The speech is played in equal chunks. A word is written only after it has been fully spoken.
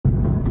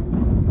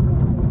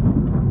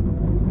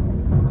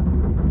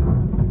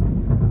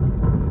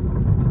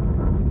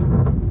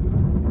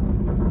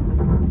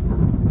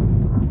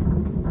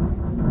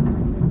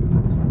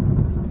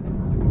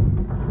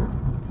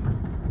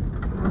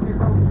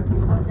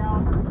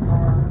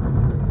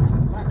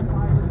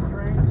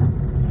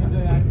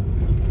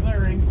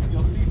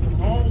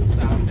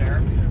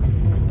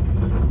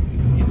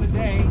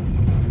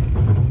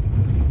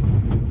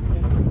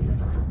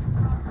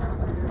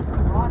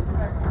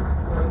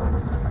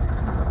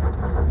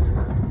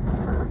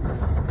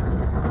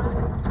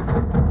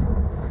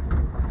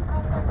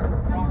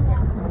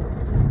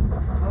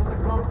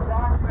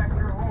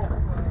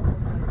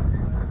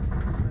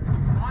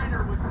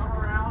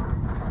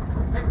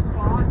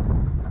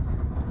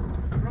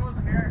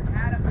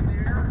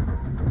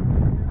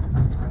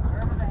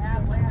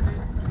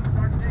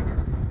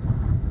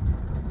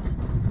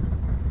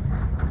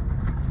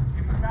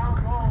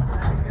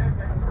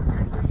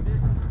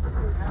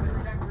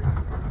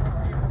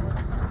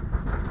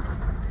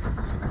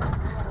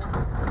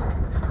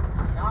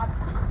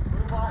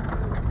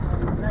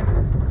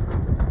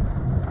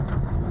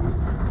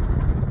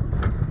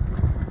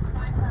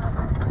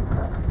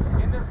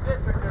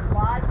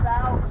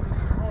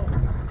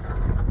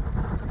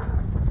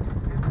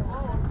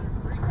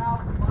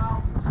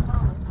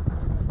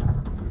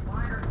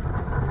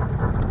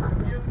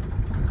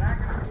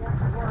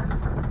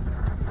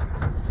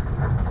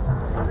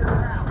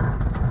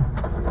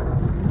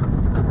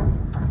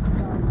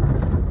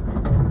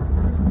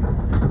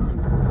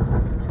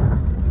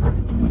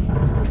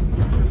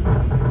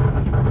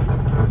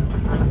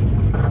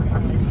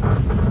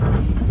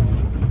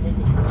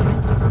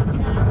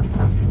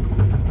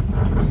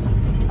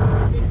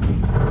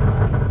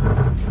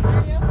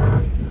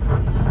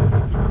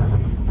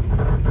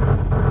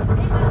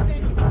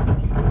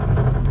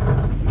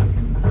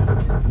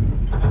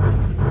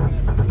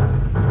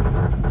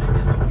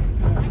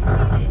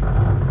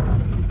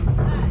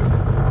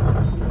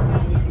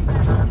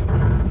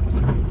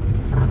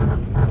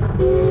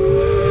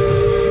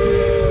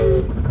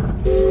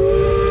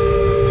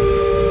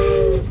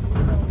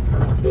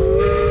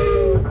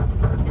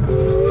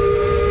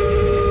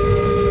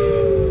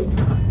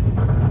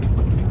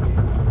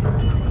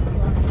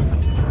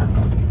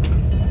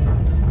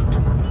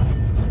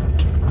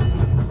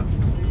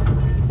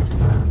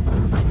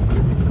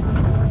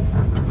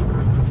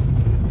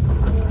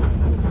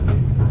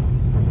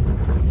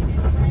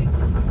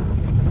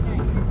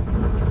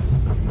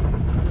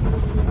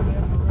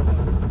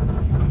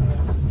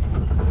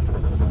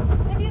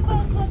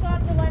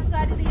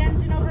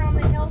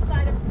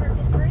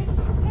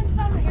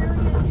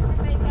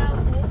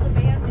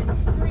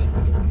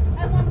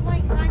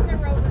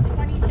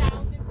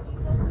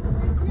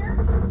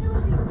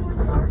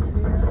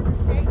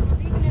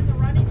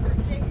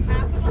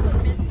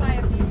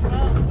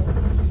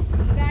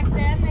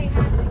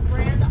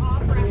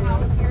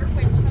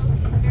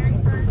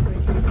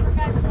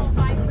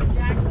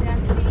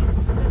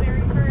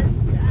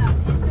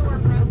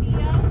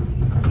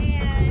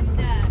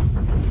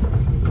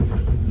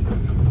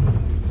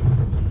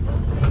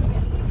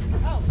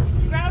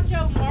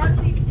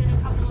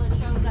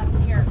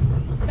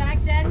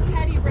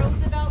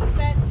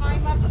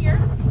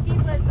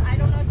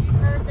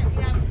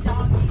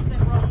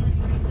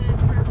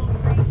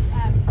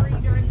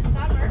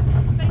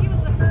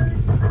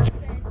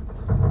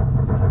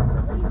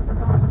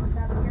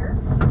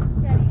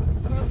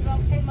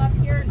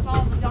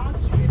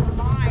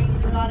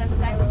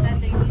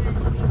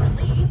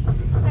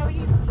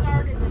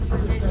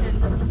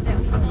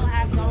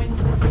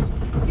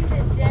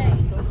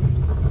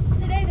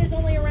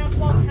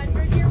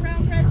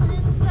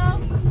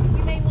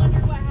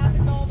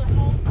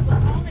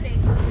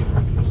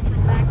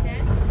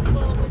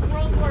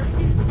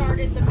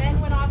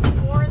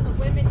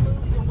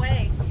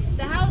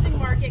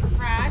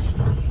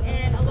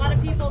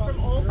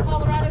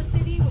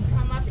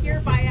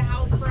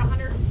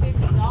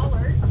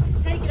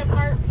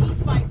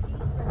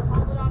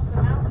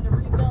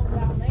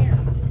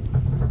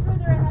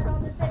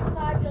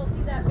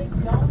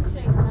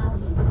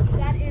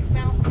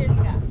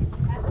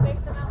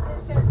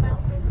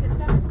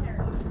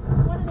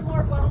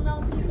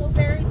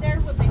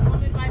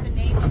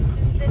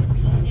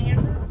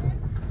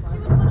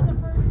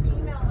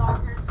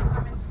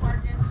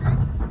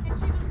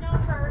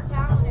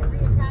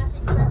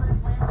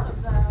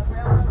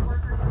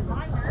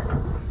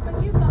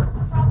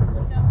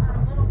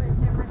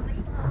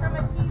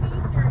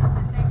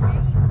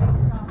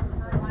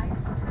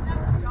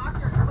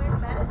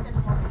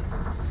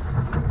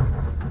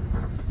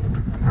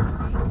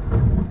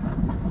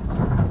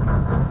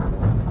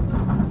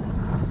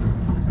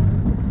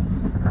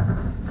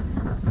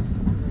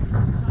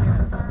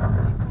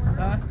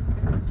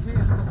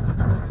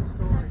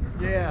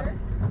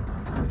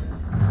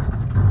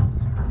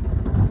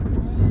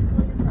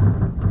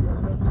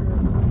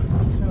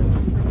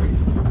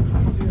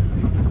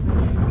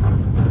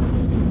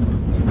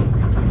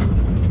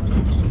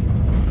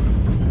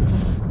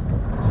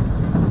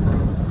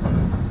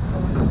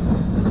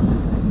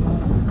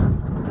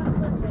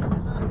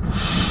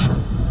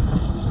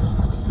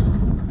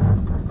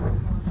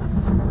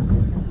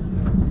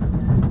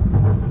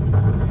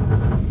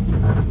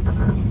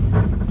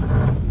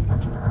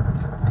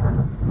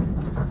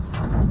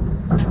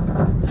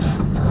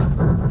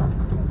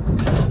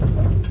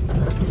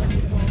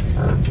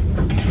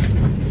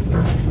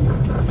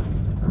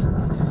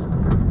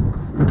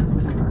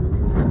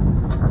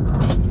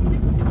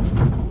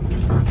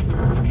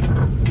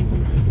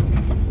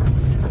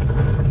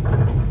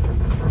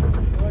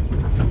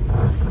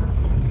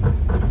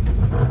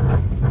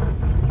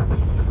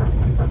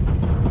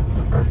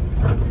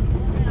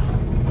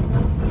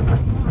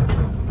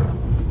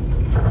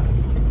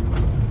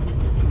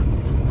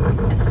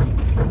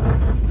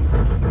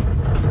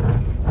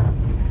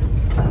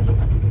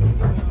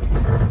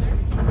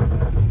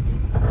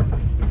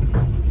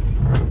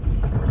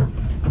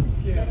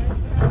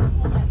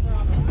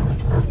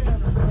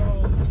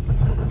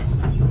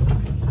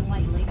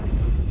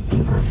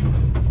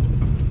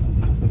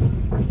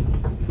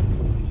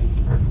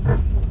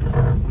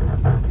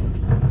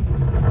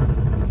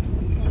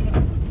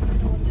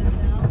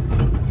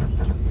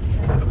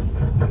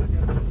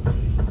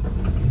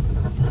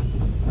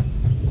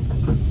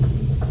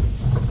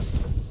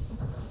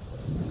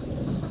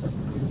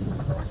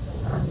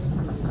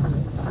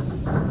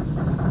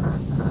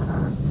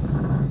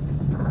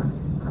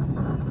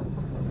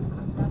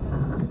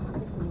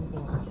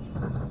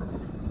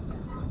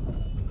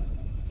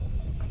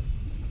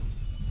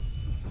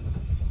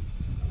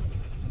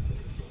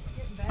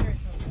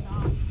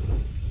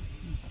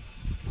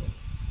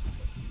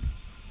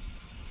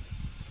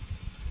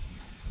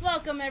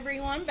Welcome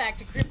everyone back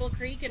to Cripple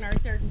Creek and our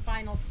third and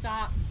final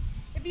stop.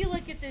 If you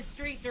look at this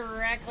street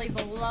directly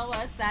below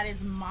us, that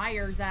is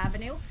Myers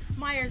Avenue.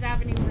 Myers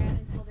Avenue ran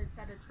until this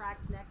set of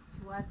tracks next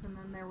to us, and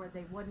then there was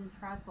a wooden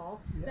trestle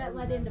that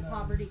led into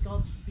Poverty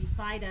Gulch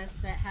beside us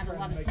that had a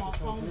lot of small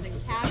homes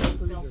and cabins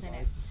built in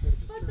it.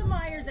 But the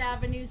Myers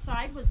Avenue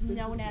side was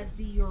known as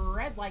the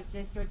red light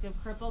district of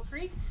Cripple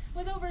Creek,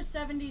 with over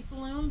 70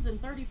 saloons and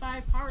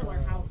 35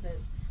 parlor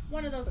houses.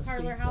 One of those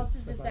parlor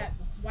houses is that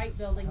white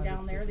building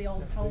down there, the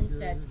old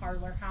Homestead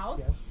Parlor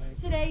House.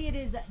 Today it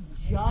is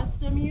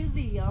just a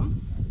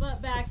museum,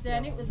 but back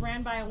then it was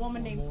ran by a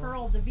woman named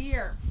Pearl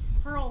DeVere.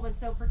 Pearl was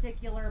so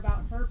particular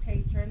about her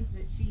patrons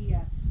that she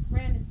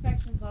ran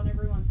inspections on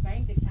everyone's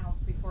bank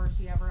accounts before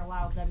she ever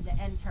allowed them to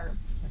enter.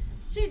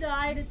 She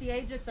died at the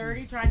age of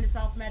 30 trying to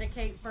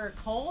self-medicate for a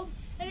cold,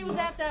 and it was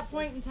at that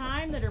point in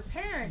time that her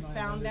parents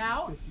found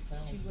out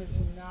she was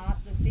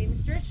not the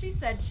seamstress she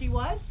said she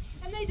was,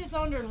 and they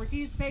disowned her and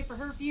refused to pay for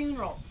her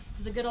funeral.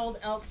 So the good old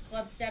Elks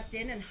Club stepped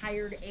in and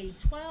hired a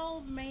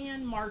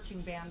 12-man marching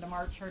band to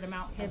march her to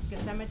Mount Pisgah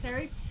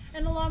Cemetery.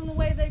 And along the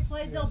way they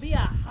played "There'll Be a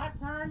Hot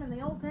Time in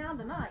the Old Town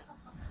Tonight."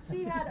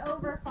 She had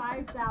over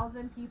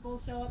 5,000 people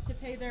show up to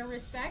pay their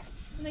respects,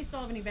 and they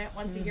still have an event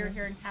once a year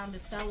here in town to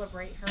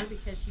celebrate her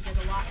because she did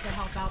a lot to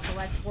help out the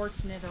less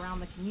fortunate around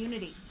the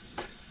community.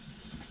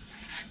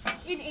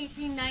 In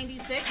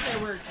 1896,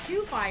 there were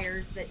 2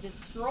 fires that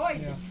destroyed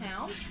the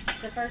town.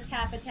 The first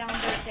half of town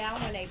burnt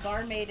down when a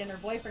barmaid and her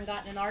boyfriend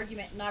got in an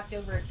argument and knocked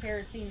over a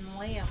kerosene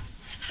lamp.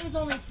 It was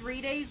only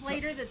 3 days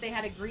later that they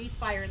had a grease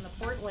fire in the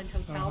Portland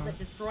Hotel that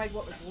destroyed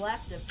what was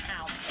left of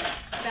town.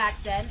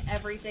 Back then,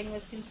 everything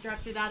was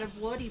constructed out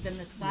of wood, even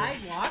the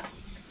sidewalks.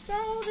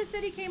 So the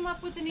city came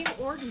up with a new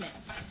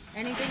ordinance.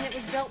 Anything that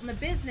was built in the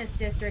business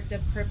district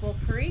of Cripple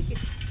Creek,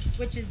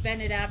 which is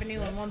Bennett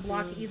Avenue and 1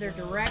 block either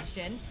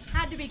direction,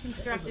 had to be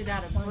constructed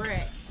out of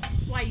brick.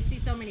 That's why you see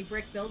so many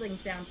brick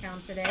buildings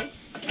downtown today.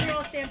 They're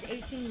all stamped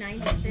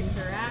 1896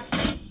 or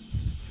after.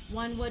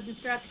 One wooden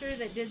structure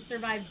that did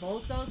survive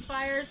both those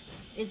fires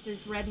is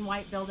this red and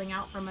white building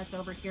out from us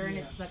over here, and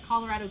it's the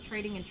Colorado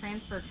Trading and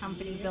Transfer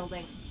Company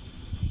building.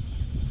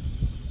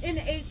 In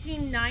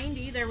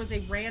 1890, there was a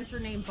rancher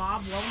named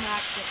Bob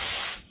Womack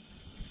that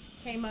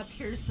came up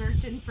here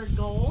searching for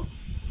gold.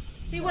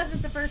 He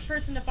wasn't the first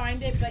person to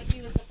find it, but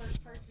he was the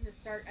first person to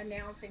start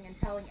announcing and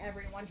telling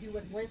everyone who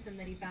would listen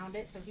that he found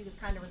it, so he was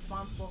kind of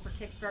responsible for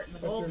kickstarting the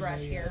gold rush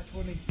here.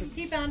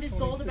 He found his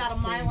gold about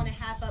 1.5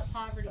 miles up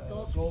Poverty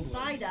Gulch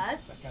beside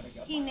us.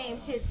 He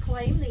named his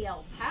claim the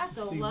El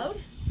Paso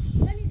Lode.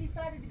 Then he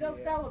decided to go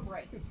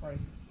celebrate.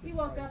 He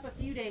woke up a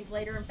few days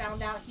later and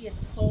found out he had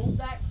sold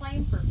that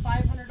claim for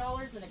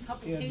 $500 and a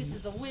couple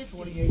cases of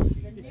whiskey.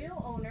 The new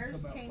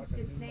owners changed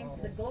its name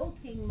to the Gold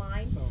King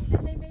Mine,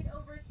 and they made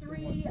over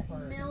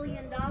 $3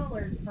 million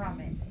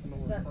from it.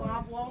 But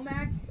Bob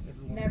Womack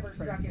never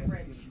struck it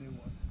rich.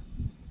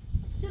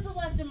 To the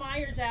left of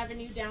Myers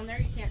Avenue down there,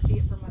 you can't see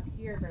it from up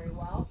here very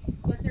well,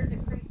 but there's a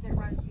creek that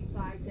runs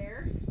beside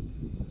there.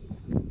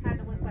 Kind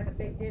of looks like a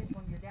big ditch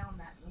when you're down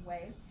that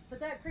way. But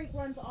that creek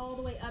runs all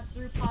the way up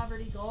through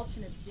Poverty Gulch,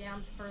 and it's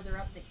dammed further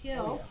up the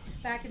hill.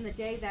 Back in the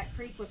day, that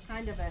creek was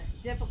kind of a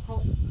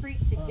difficult creek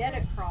to get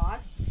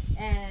across,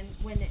 and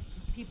when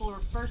people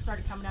first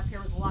started coming up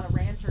here, was a lot of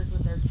ranchers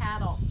with their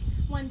cattle.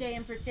 One day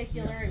in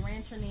particular, a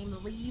rancher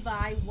named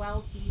Levi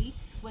Welty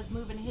was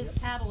moving his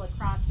cattle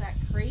across that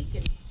creek,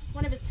 and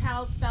one of his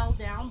cows fell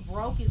down,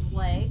 broke his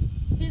leg.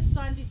 His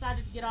son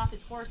decided to get off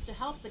his horse to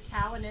help the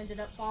cow and ended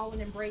up falling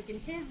and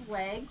breaking his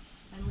leg.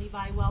 And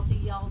Levi Welty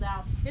yelled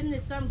out, "Isn't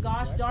this some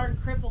gosh darn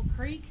Cripple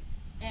Creek?"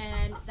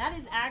 And that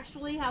is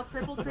actually how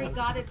Cripple Creek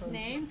got its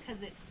name,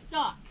 because it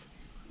stuck.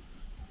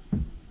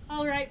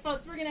 All right,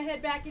 folks, we're going to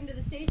head back into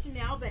the station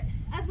now, but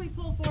as we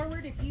pull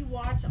forward, if you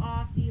watch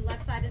off the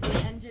left side of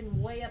the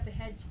engine way up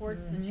ahead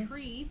towards the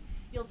trees,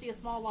 you'll see a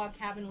small log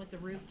cabin with the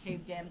roof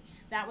caved in.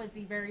 That was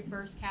the very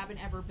first cabin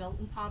ever built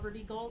in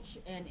Poverty Gulch,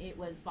 and it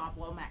was Bob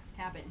Womack's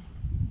cabin.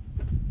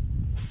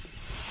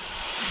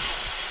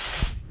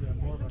 Yeah,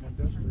 more of an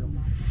industrial.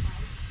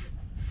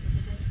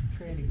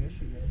 Tranny,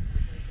 Michigan.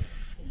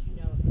 Because you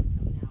know if it's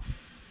coming out.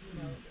 You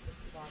know if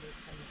the water is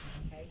coming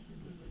out, okay?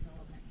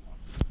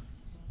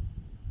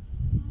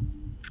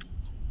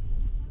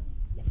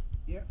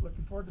 Yeah,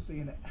 looking forward to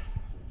seeing it.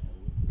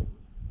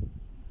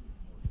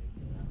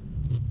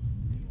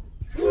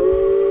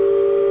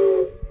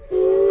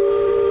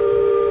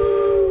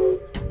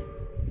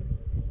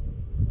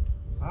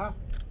 Huh?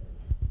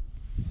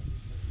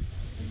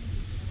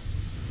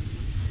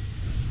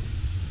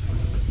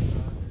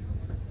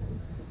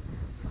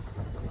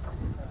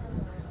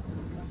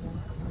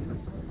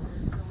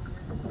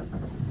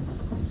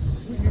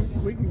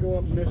 We can go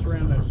up and mess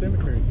around that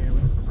cemetery, can't we?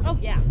 Oh,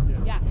 yeah.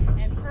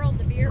 And Pearl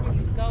DeVere, when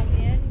you go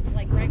in,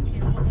 like right when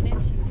you're pulling in,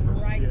 she's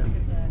right to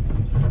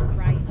the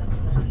right of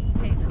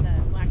the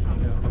blacktop.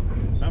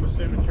 Yeah. I'm a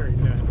cemetery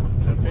nut.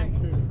 I've been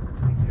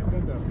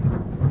to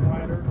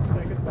Wider,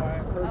 second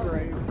by her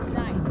grave.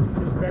 Nice.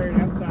 She's buried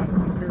outside of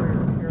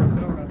Superior,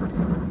 Arizona.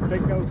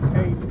 Big Nose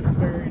Cave is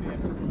buried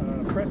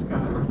in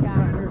Prescott,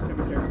 Pioneer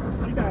Cemetery.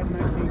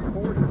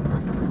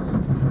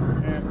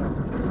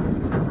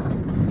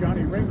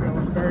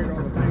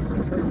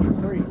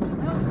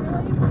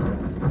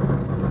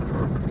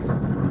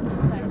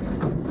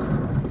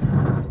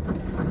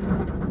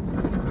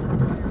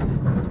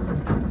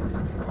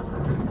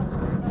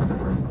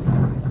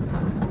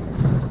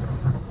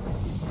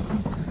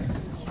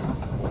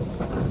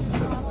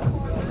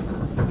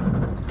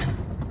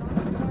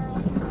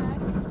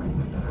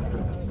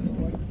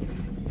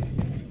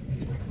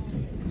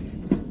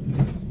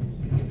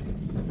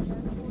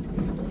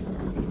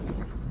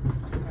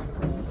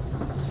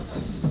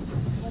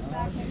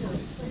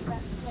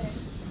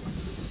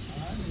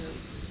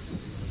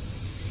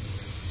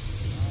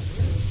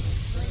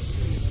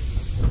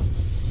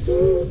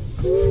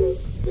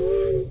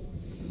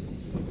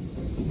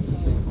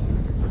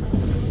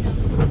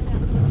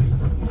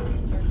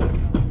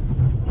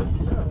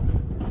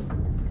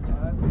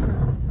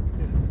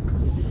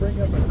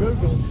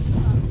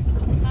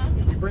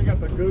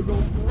 Google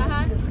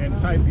Uh-huh. and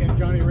type in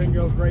Johnny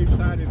Ringo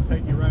gravesite, it'll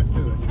take you right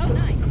to it. Oh,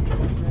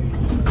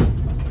 nice.